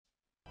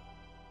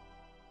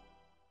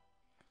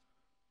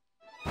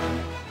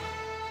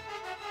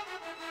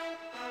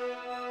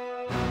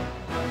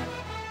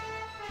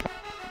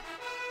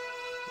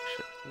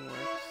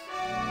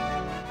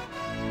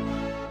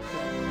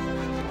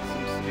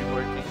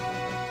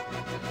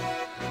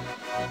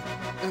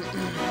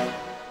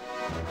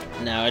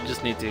Now I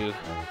just need to.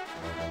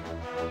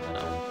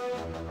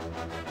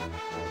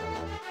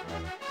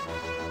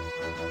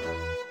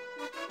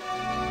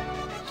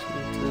 Just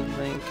need to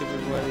link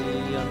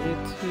everybody on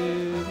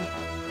YouTube.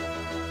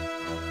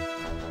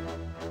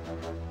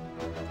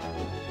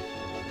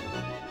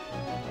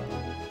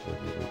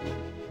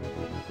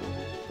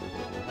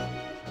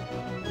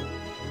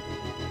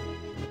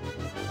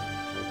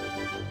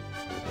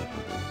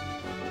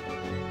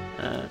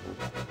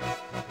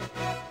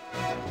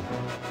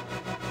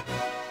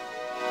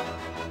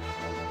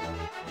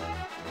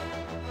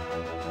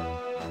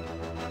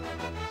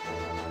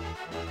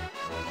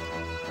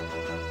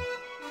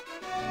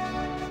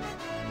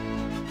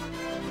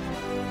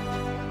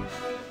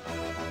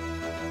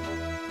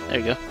 There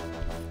you go.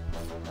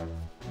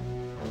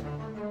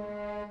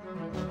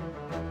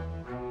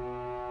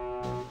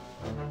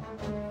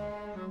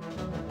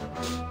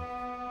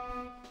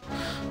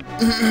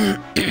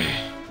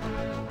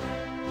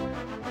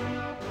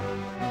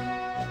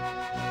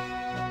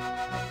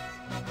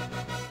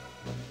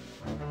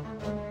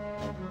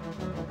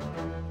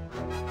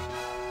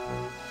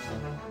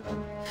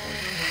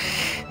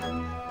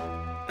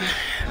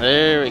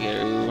 There we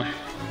go.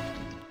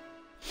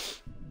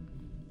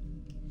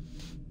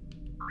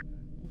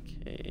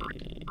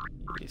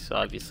 Okay, so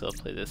obviously I'll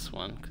play this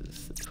one because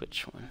it's the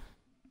Twitch one.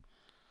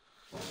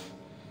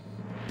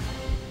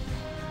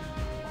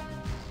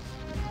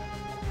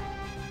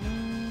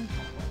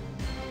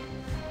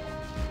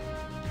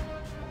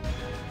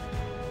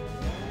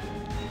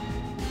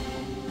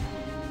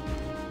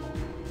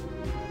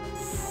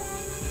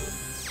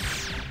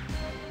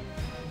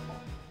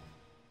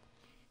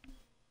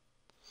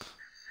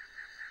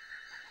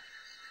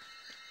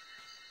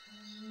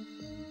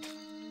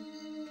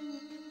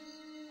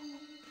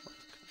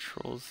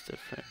 Controls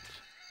different.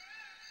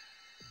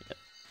 Yep.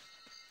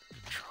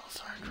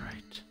 Controls aren't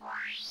right.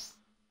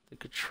 The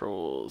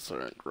controls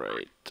aren't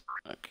right.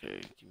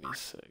 Okay, give me a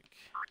sec.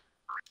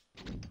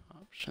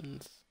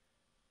 Options.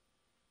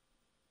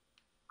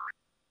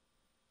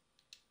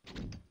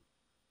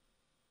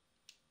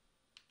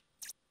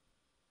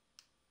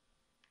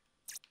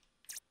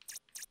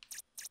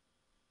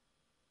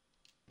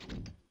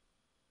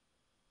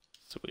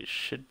 That's the way it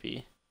should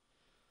be.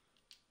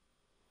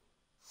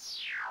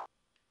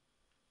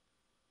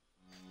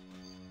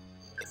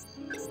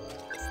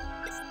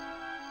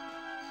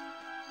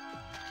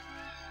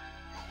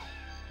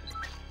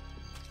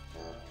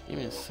 Give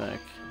me a sec.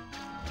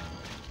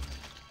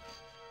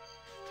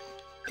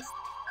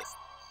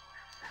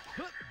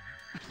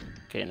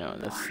 Okay, no,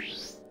 that's... I'm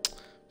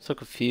so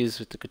confused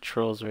with the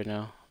controls right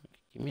now.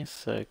 Give me a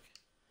sec.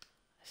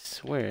 I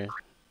swear,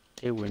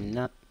 they were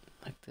not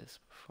like this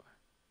before.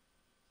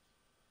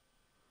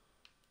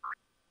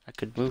 I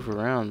could move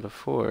around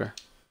before.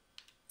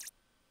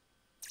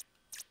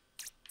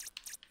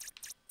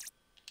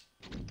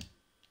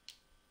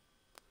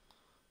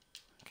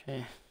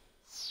 Okay.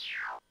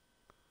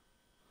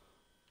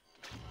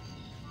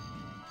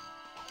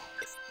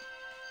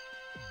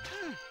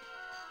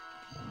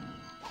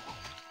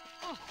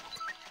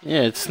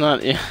 Yeah, it's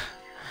not. Yeah.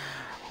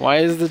 Why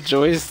is the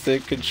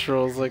joystick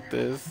controls like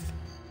this?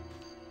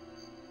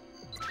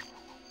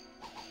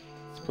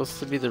 It's supposed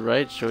to be the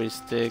right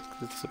joystick.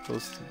 It's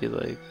supposed to be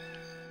like.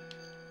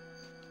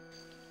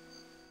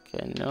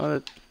 Okay, I know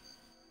that.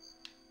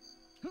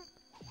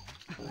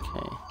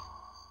 Okay.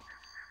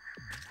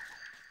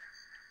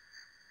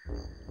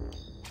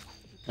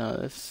 No,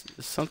 there's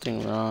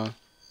something wrong.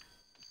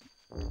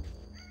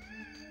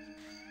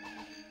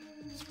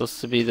 It's supposed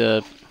to be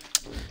the.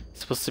 It's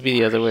supposed to be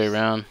the other way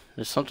around.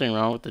 There's something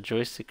wrong with the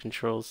joystick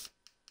controls.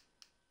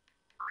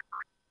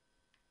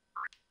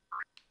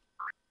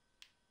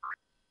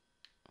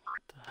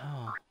 What the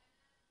hell?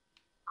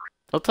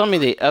 Don't tell me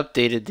they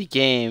updated the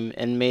game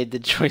and made the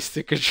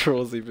joystick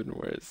controls even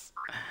worse.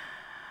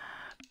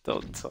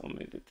 Don't tell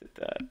me they did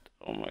that.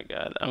 Oh my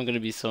god, I'm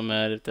gonna be so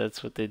mad if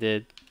that's what they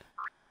did.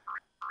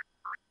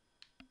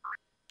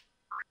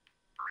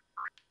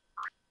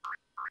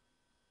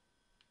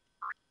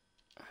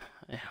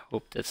 I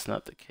hope that's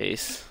not the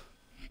case.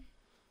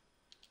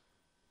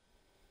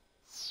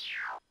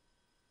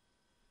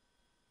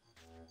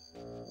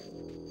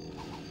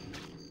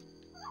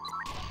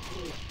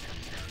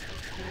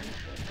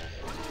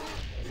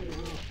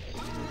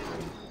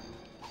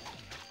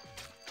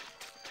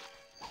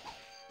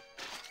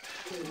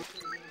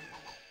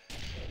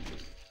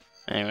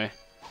 Anyway.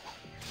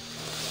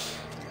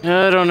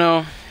 I don't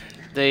know.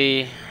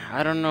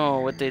 I don't know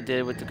what they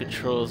did with the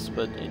controls,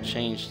 but it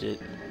changed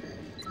it.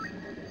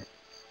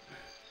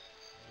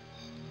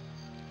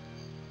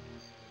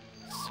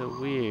 So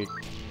weird.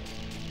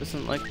 It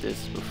wasn't like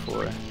this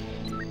before.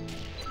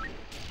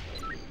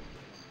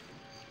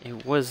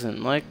 It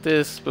wasn't like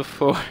this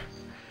before.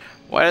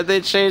 Why did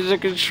they change the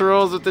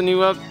controls with the new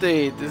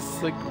update?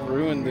 This like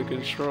ruined the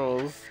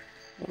controls.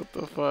 What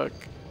the fuck?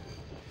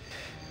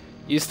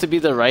 Used to be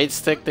the right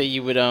stick that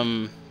you would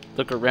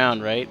look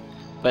around, right?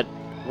 But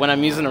when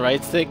I'm using the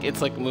right stick,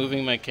 it's like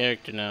moving my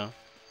character now.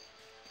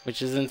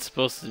 Which isn't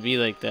supposed to be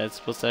like that. It's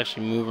supposed to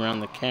actually move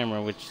around the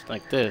camera, which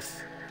like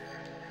this.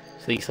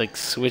 So they like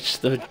switch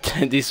the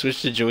they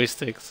switch the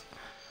joysticks.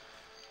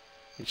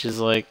 Which is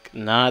like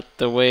not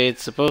the way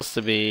it's supposed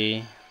to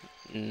be.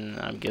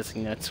 I'm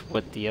guessing that's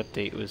what the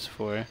update was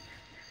for.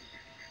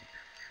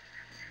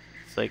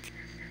 It's like,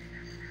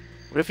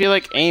 what if you're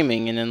like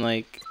aiming and then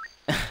like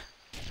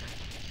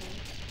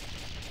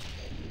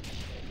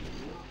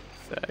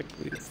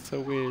exactly, it's so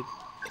weird.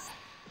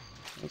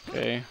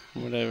 Okay,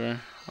 whatever.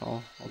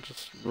 I'll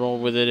just roll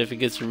with it. If it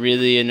gets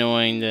really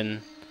annoying,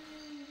 then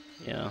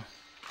yeah,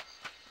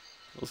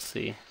 we'll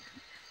see.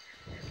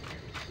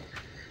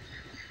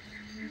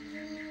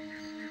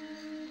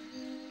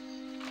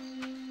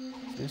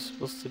 It's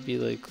supposed to be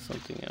like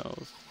something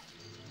else.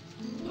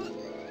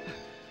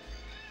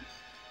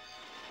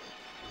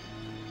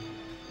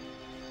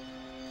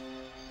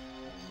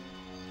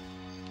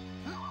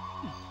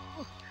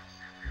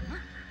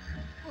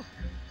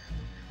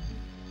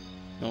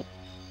 Nope.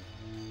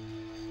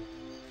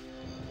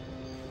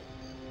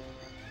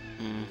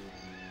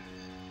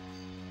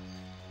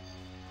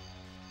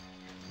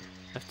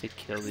 I have to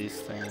kill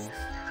these things.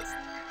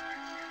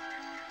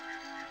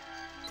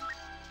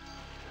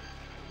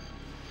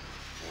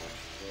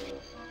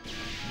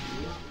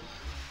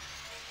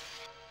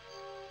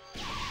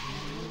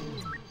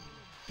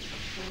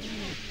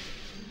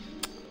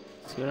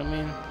 See what I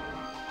mean?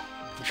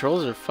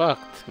 Controls are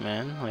fucked,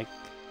 man. Like,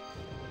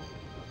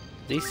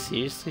 they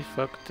seriously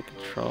fucked the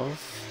controls?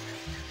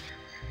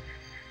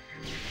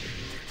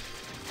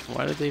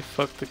 Why did they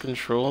fuck the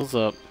controls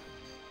up?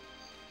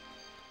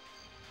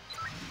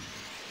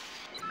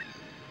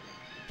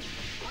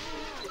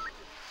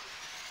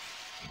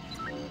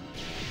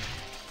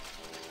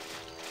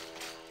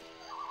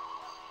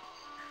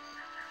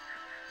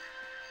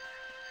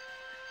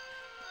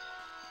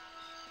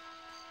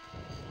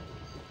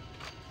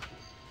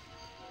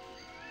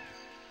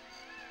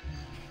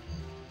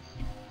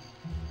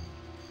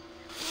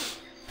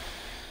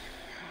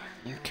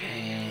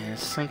 Okay, there's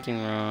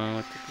something wrong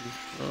with the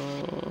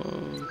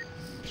controls.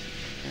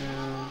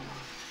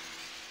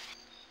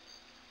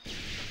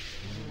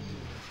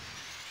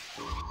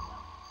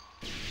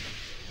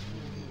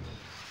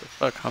 The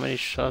fuck, how many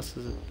shots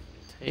does it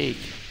take?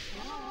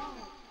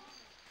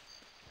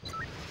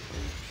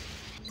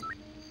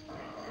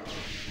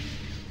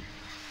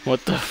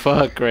 What the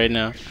fuck right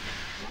now?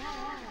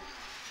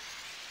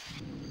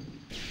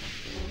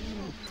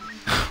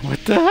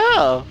 What the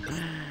hell?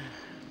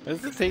 What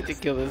does it take to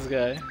kill this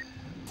guy?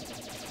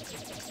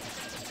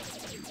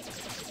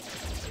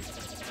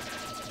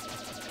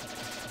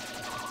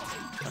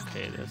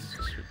 Okay, that's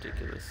just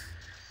ridiculous.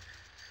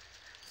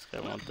 This guy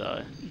won't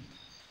die.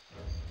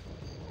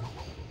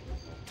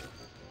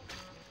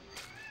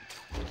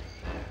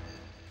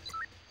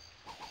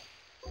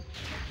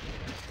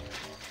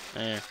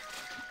 There.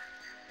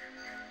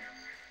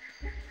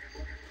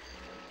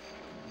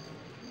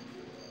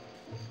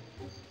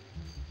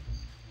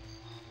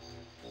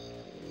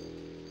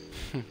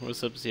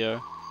 What's up,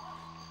 Zio?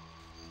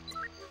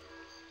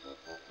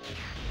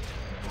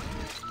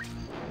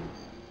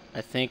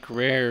 I think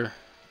Rare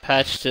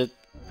patched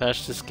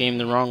this game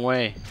the wrong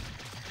way.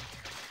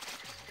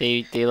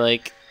 They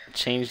like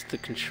changed the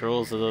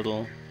controls a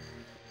little.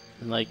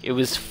 And, like, it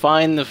was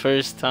fine the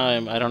first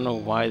time. I don't know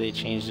why they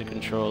changed the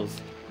controls.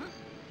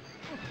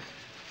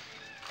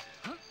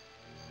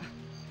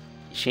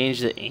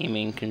 Changed the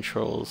aiming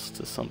controls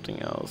to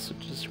something else,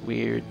 which is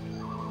weird.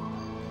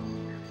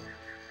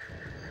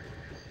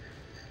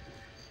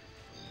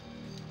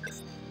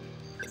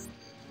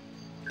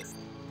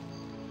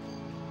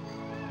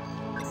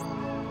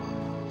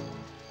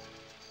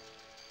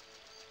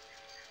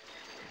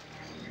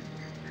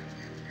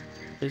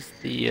 Where's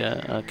the,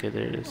 okay,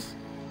 there it is.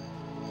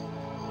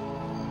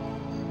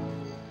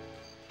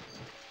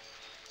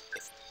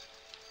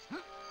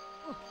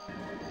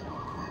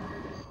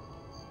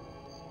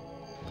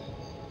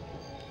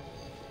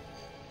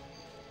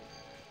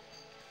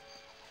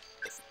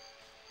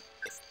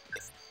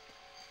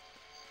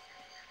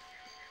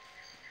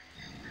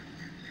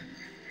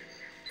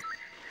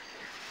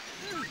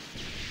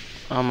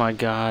 Oh my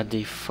god,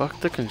 they fucked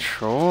the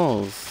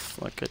controls.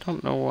 Like, I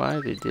don't know why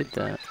they did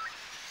that.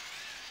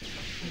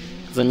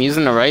 Cause I'm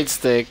using the right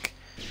stick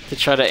to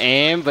try to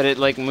aim, but it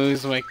like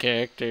moves my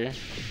character.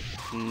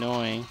 It's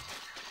annoying.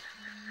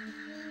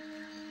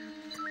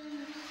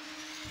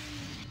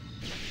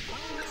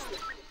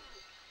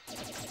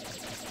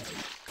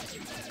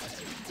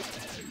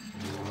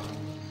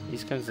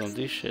 These guys don't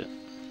do shit.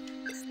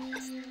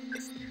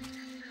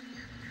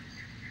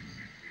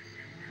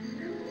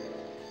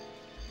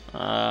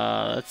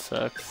 That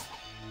sucks.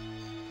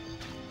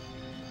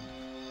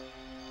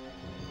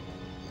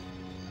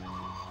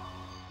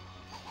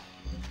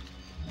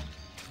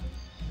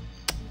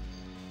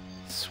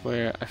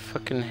 Swear, I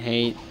fucking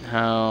hate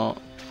how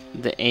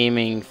the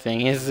aiming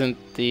thing isn't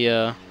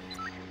the,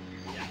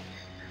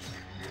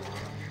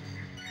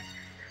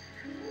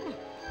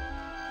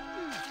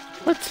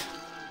 What?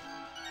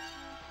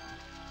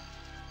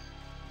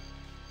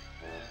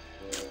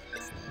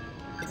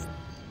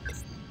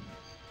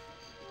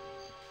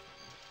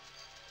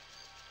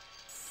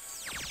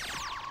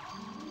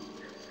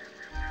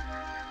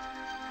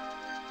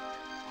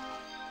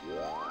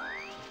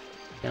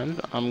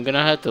 I'm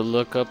gonna have to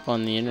look up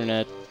on the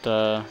internet.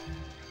 I'm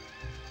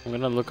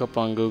gonna look up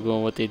on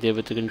Google what they did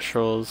with the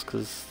controls,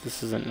 because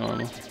this isn't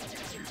normal.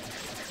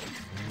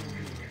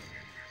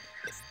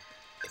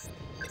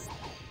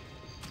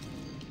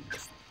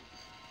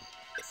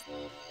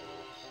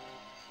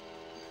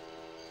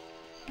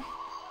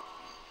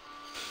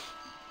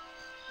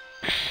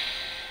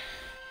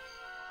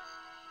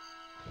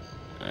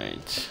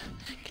 Alright.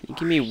 Can you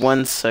give me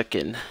 1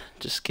 second?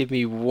 Just give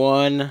me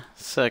 1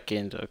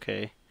 second,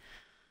 okay?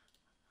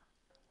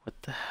 What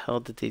the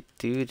hell did they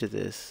do to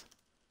this?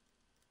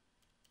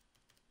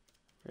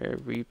 Rare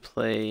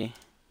replay.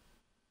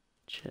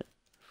 Chat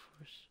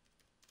force.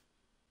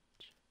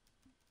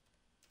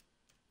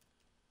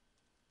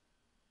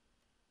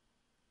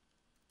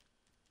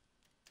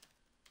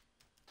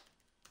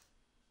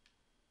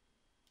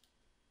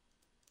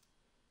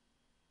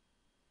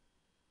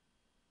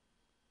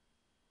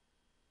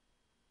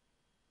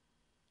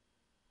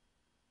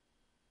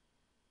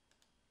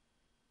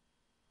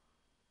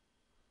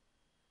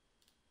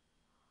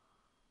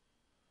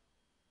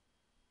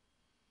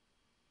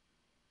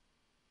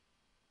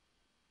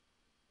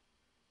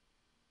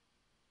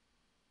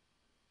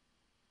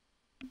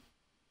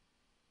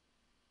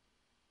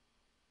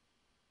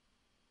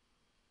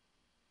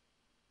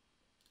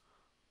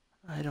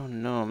 I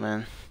don't know,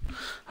 man.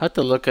 I have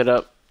to look it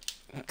up,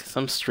 because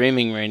I'm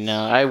streaming right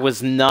now. I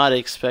was not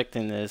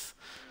expecting this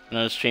when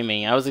I was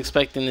streaming. I was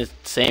expecting the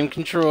same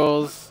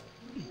controls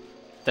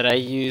that I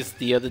used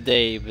the other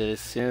day, but as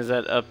soon as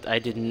that I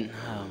didn't,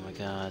 oh my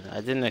god, I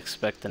didn't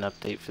expect an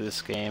update for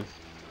this game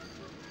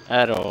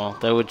at all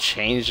that would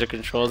change the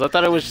controls. I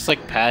thought it was just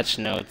like patch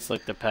notes,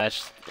 like the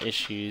patch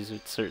issues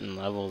with certain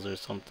levels or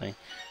something.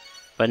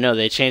 But no,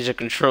 they changed the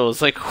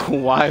controls. Like,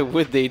 why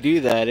would they do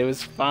that? It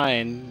was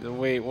fine the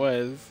way it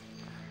was.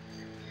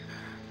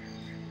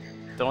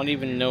 Don't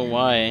even know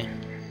why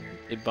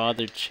they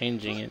bothered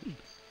changing it.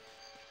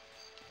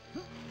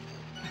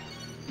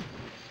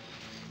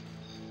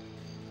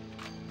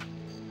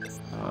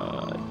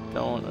 I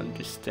don't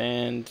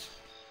understand.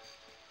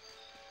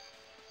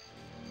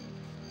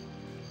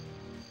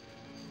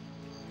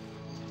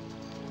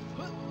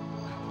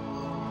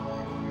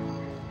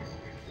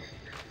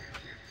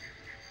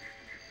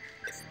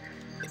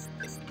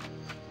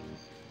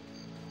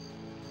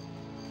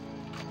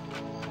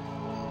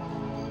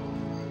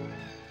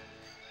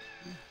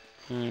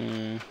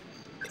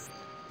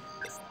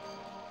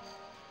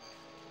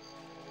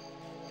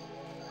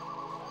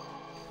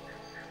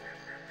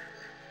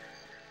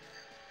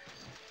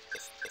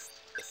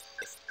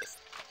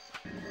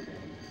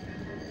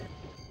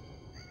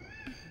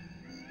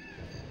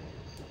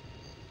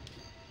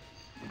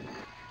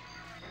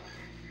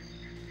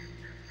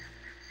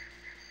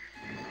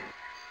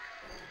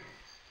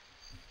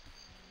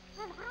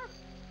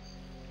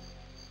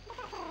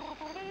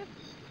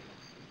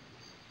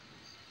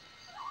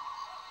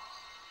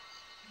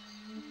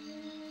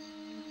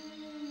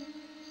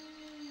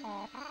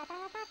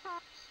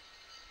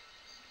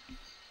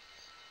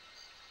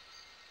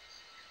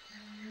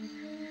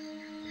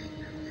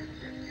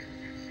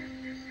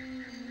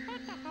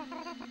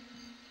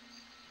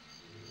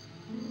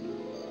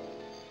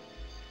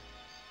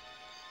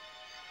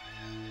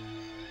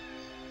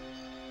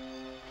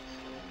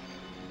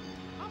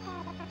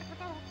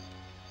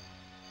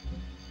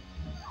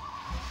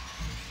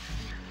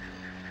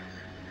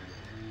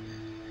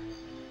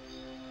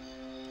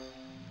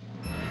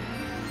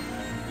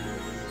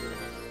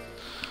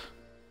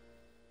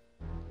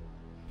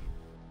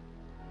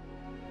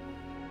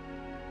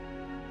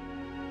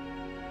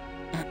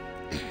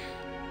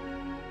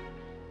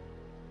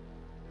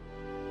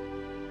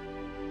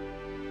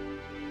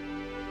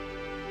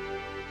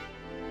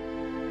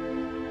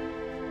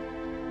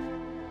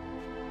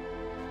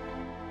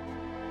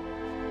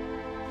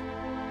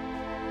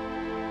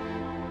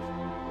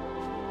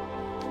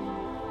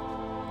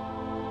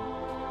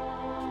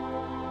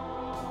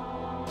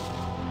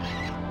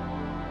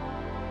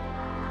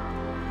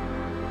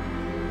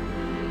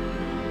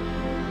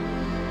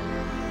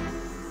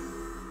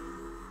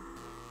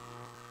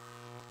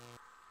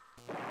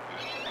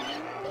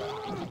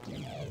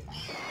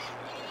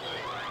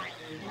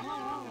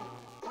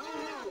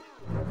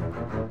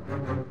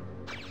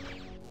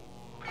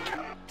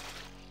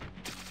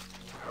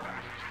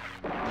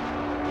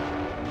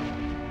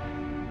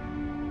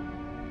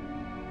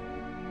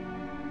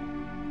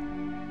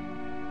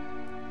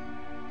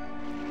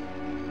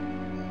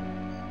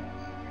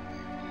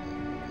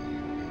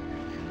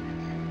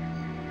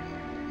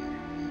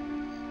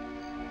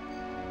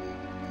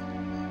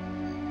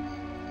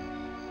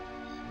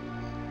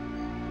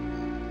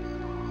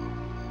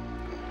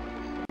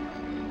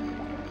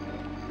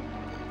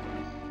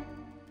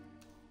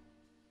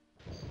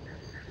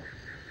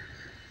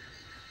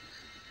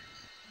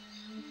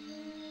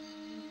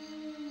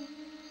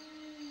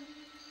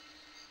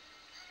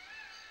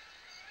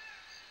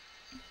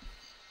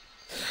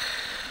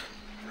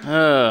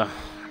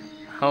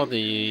 How old are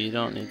you? You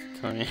don't need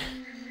to tell me.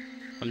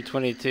 I'm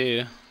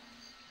 22.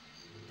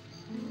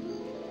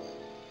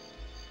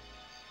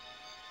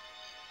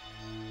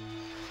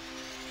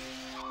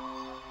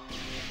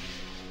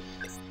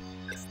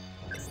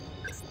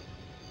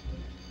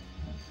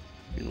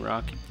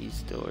 rocket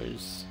these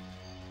doors.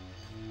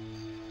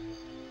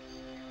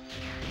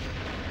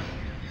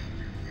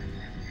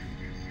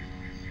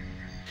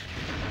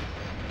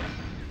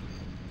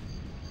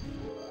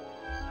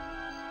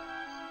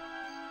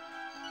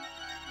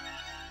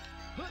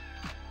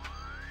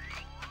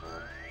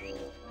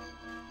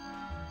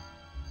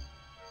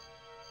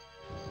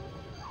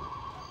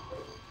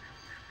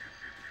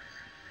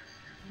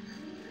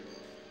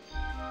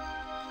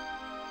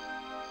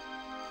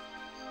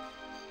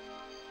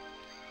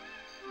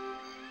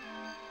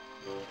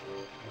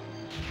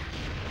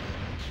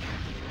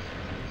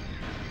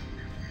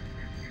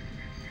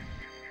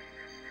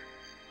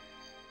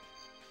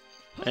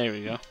 There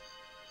we go.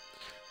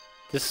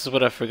 This is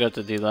what I forgot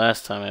to do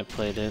last time I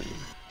played it.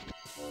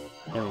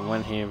 Never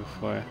went here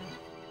before.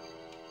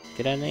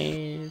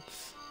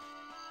 Grenades.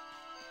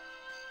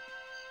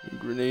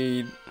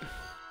 Grenade.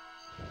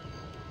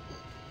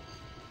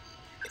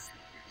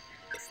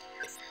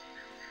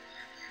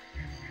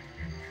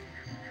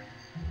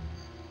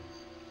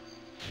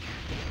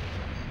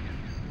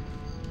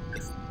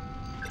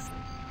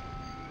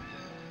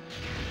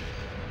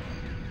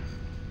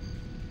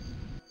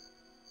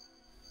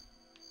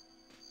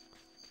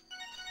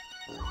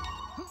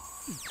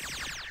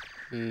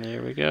 And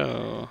there we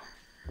go.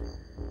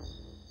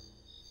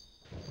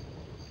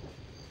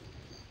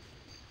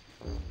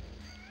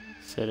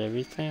 Said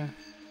everything.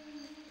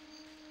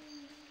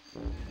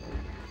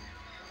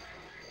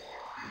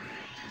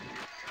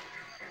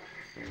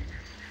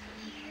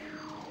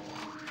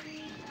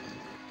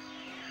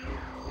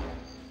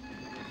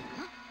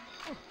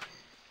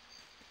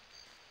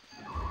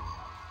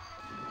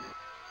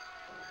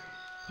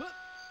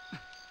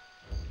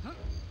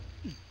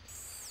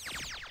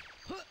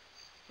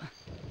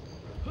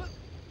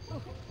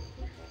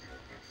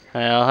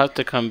 I'll have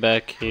to come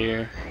back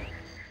here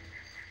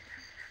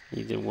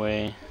either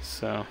way,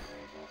 so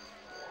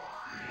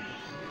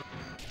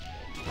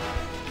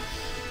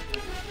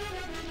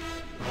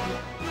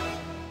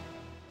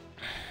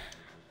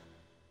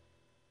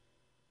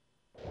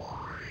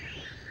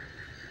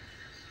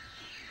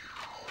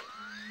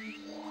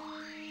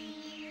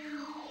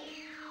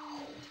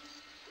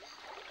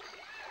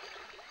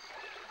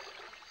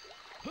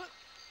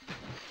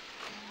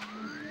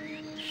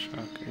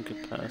shotgun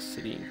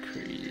capacity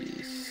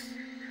increase.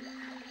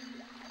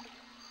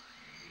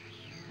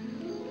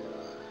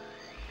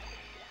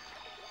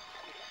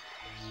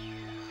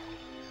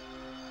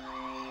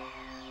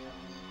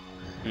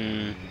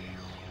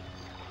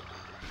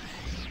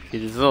 See,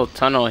 there's a little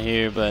tunnel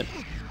here, but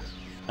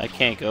I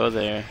can't go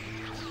there.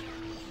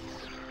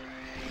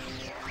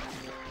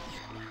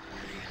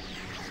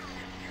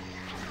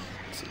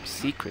 Some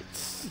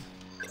secrets.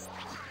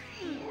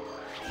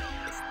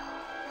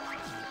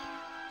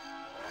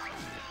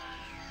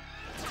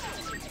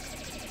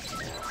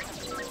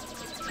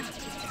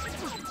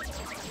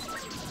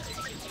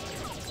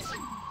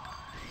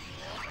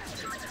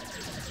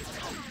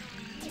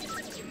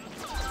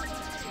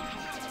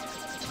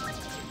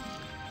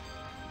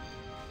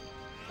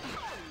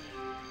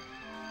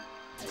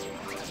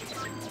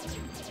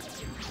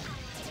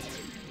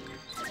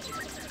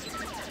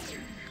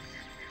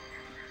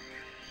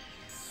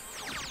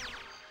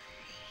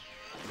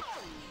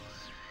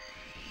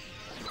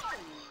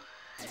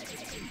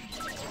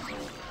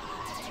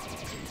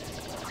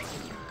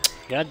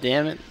 God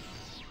damn it.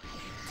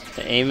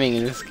 The aiming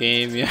in this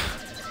game, yeah.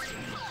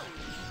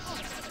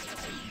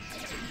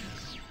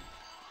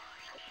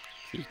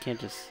 You can't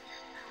just...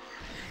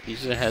 It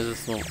usually has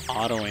this little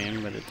auto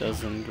aim, but it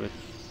doesn't with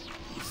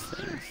these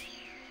things.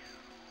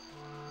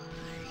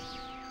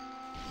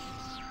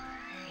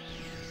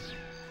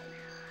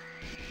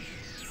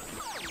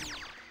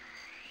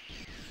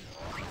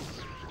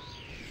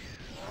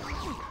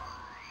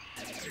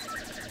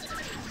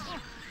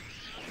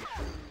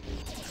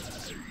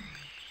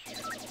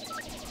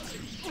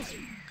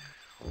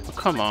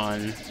 Come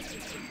on.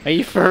 Are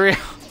you for real?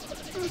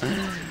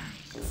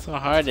 It's so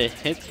hard to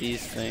hit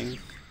these things.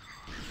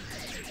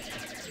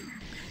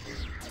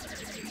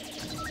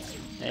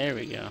 There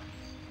we go.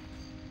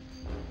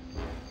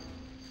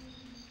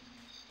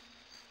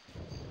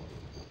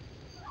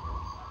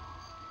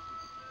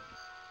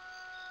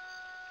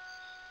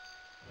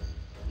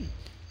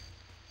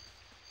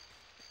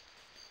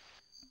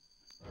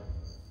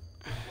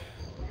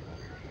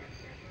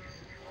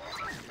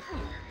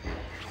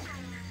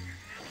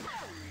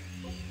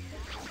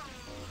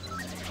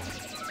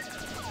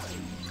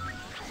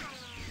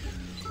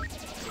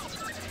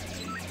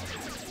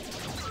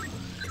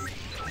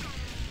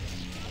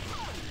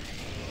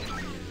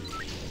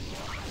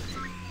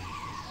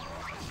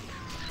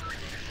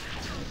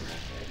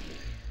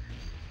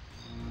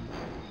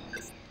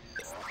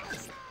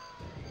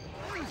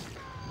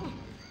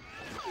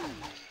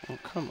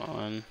 Come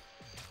on.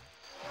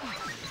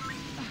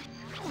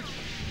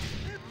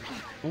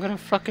 I'm gonna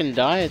fucking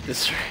die at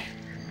this rate.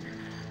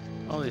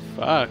 Holy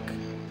fuck.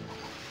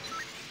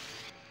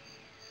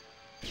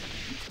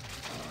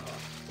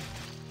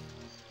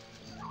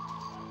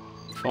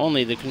 If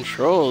only the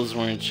controls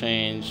weren't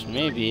changed,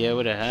 maybe I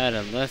would have had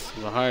a less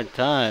of a hard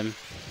time.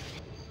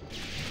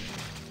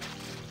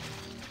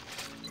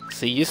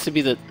 See, it used to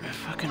be the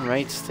fucking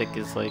right stick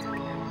is like,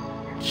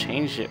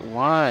 change it,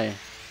 why?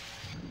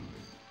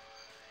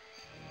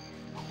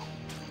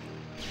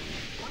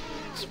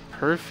 It's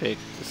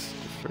perfect this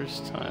the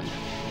first time.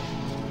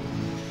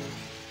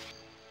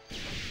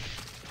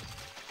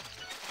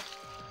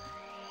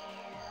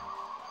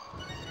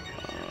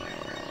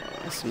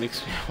 This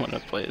makes me want to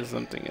play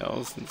something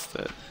else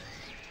instead.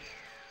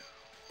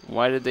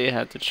 Why did they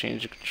have to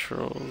change the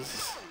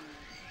controls?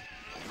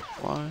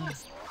 Why?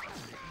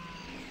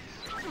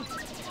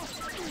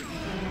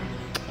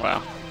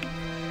 Wow.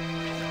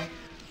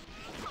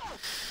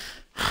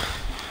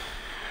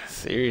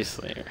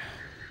 Seriously.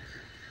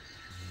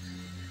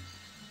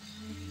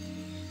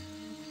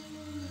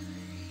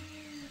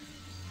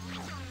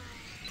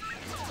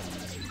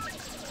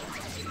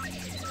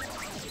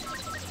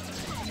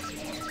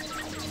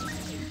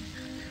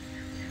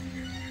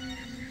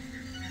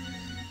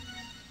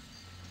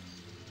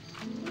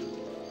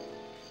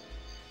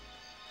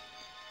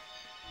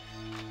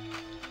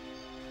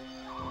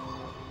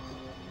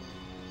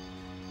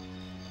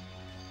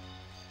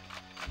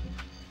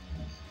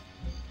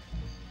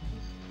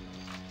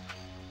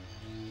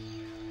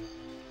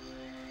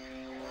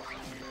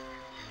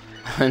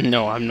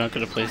 No, I'm not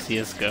gonna play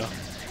CSGO.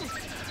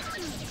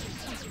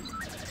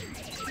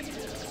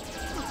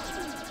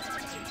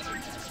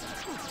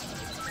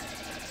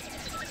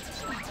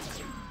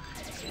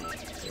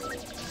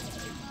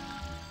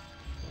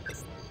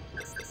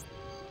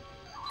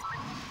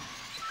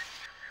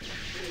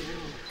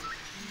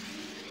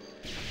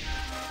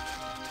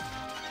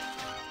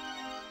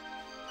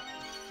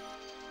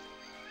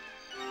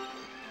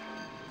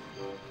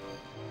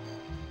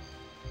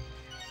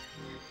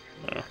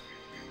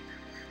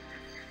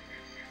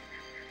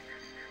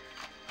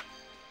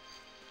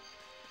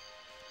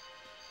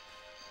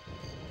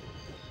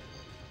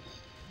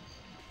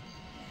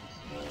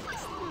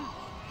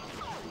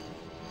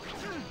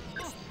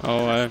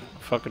 Oh, I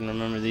fucking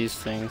remember these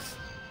things.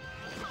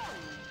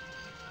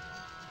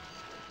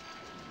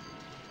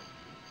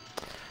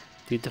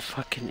 Dude, the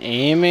fucking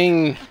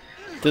aiming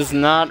does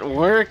not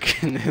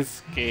work in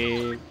this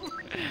game.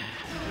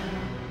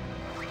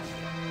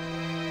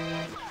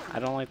 I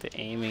don't like the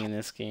aiming in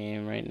this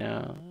game right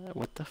now.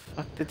 What the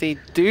fuck did they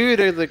do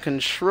to the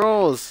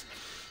controls?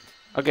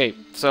 Okay,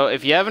 so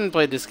if you haven't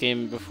played this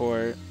game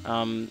before,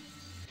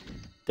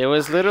 there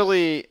was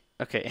literally...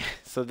 Okay,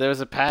 so there was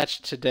a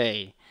patch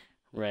today,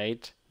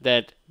 right,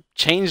 that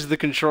changed the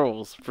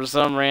controls for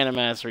some random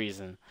ass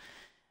reason.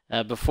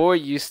 Before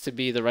it used to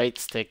be the right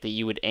stick that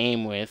you would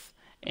aim with,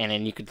 and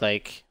then you could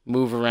like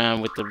move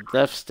around with the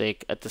left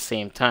stick at the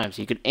same time.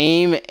 So you could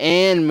aim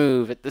and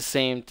move at the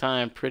same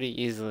time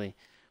pretty easily.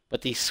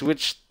 But they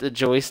switched the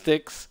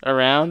joysticks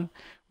around,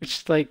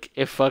 which like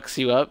it fucks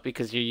you up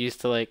because you're used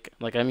to like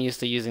I'm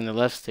used to using the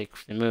left stick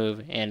to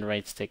move and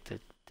right stick to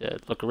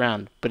look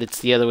around. But it's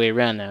the other way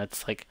around now.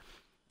 It's like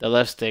the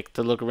left stick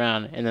to look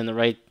around and then the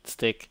right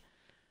stick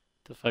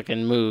to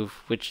fucking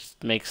move, which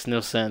makes no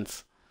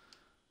sense.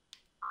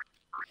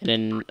 And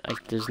then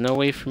there's no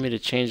way for me to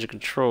change the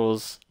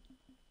controls.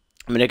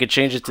 I mean, I could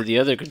change it to the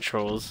other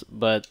controls,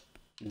 but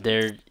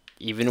they're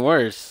even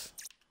worse.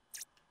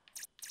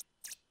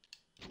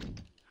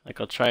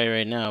 Like, I'll try it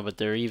right now, but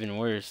they're even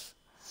worse.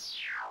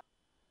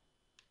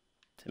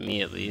 To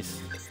me, at least.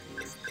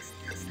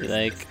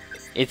 Like,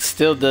 it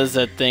still does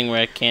that thing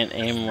where I can't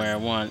aim where I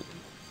want.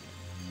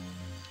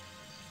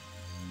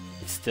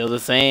 It's still the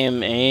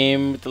same.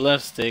 Aim with the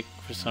left stick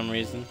for some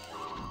reason.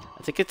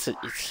 I think it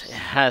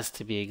has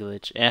to be a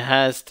glitch. It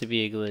has to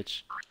be a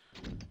glitch.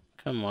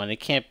 Come on, it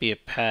can't be a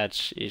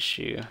patch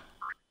issue.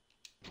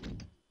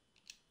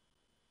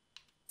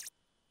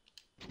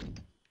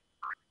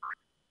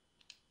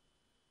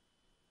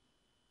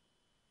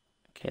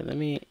 Okay, let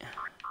me...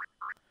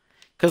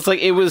 Because,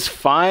 like, it was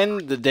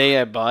fine the day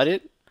I bought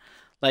it.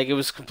 Like, it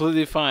was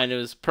completely fine. It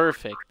was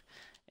perfect.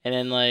 And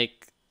then,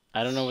 like,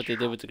 I don't know what they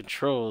did with the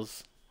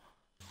controls.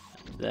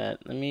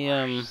 Let me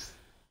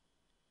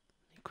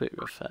quit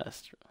real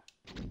fast.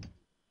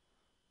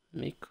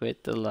 Let me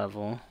quit the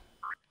level.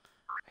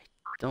 I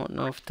don't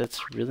know if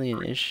that's really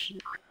an issue.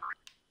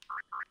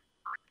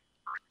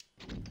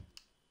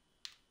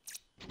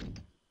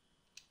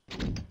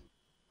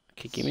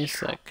 Okay, give me a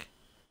sec.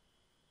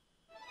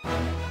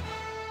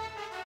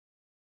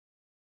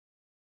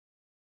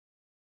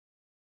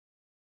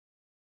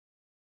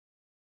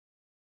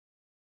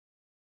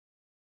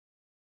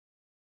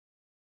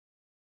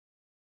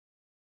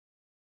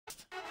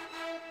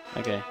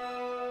 Okay.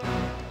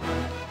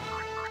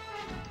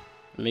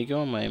 Let me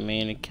go on my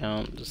main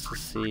account just to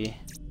see.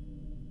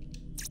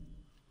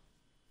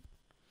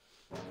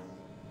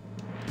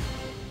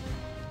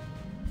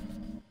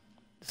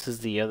 This is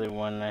the other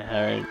one I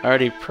had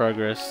already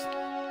progressed.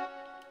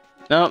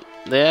 Nope,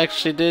 they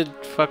actually did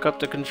fuck up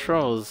the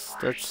controls.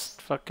 That's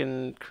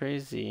fucking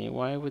crazy.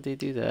 Why would they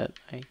do that?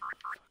 I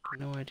have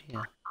no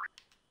idea.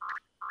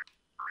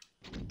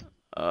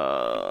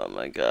 Oh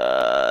my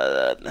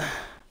god.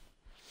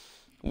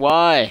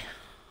 Why?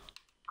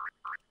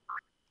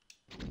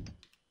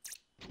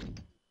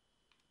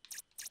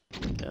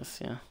 Yes,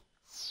 yeah.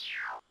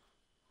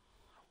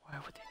 Why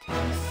would they do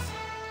this?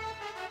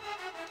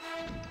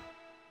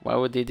 Why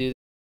would they do this?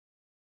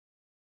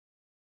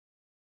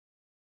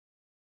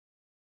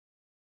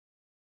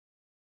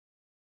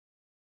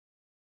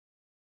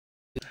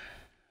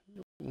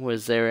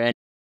 Was there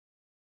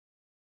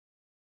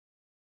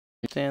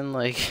anything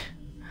like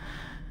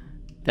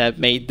that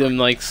made them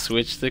like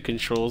switch the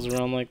controls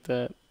around like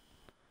that?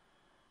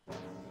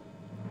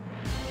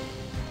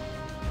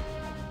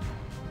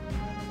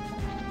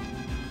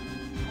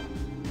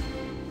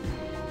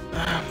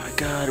 Oh my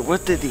god,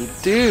 what did he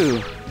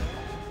do?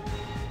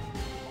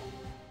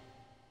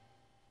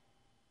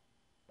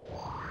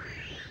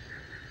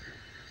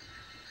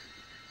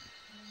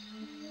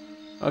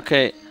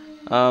 Okay,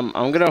 I'm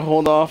gonna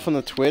hold off on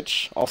the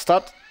Twitch. I'll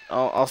stop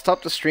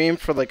the stream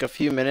for like a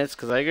few minutes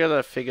because I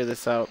gotta figure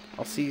this out.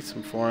 I'll see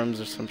some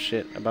forums or some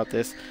shit about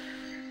this.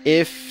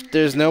 If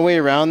there's no way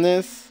around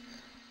this,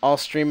 I'll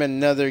stream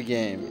another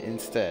game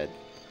instead.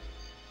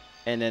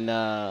 And then,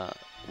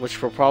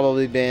 which will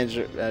probably be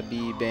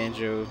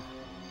Banjo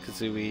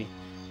Kazooie,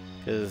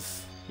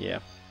 cause yeah.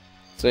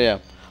 So yeah,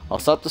 I'll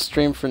stop the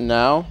stream for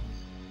now,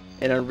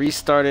 and I'll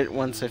restart it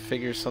once I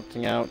figure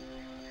something out.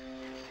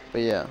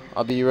 But yeah,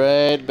 I'll be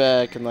right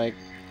back in like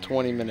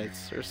 20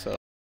 minutes or so.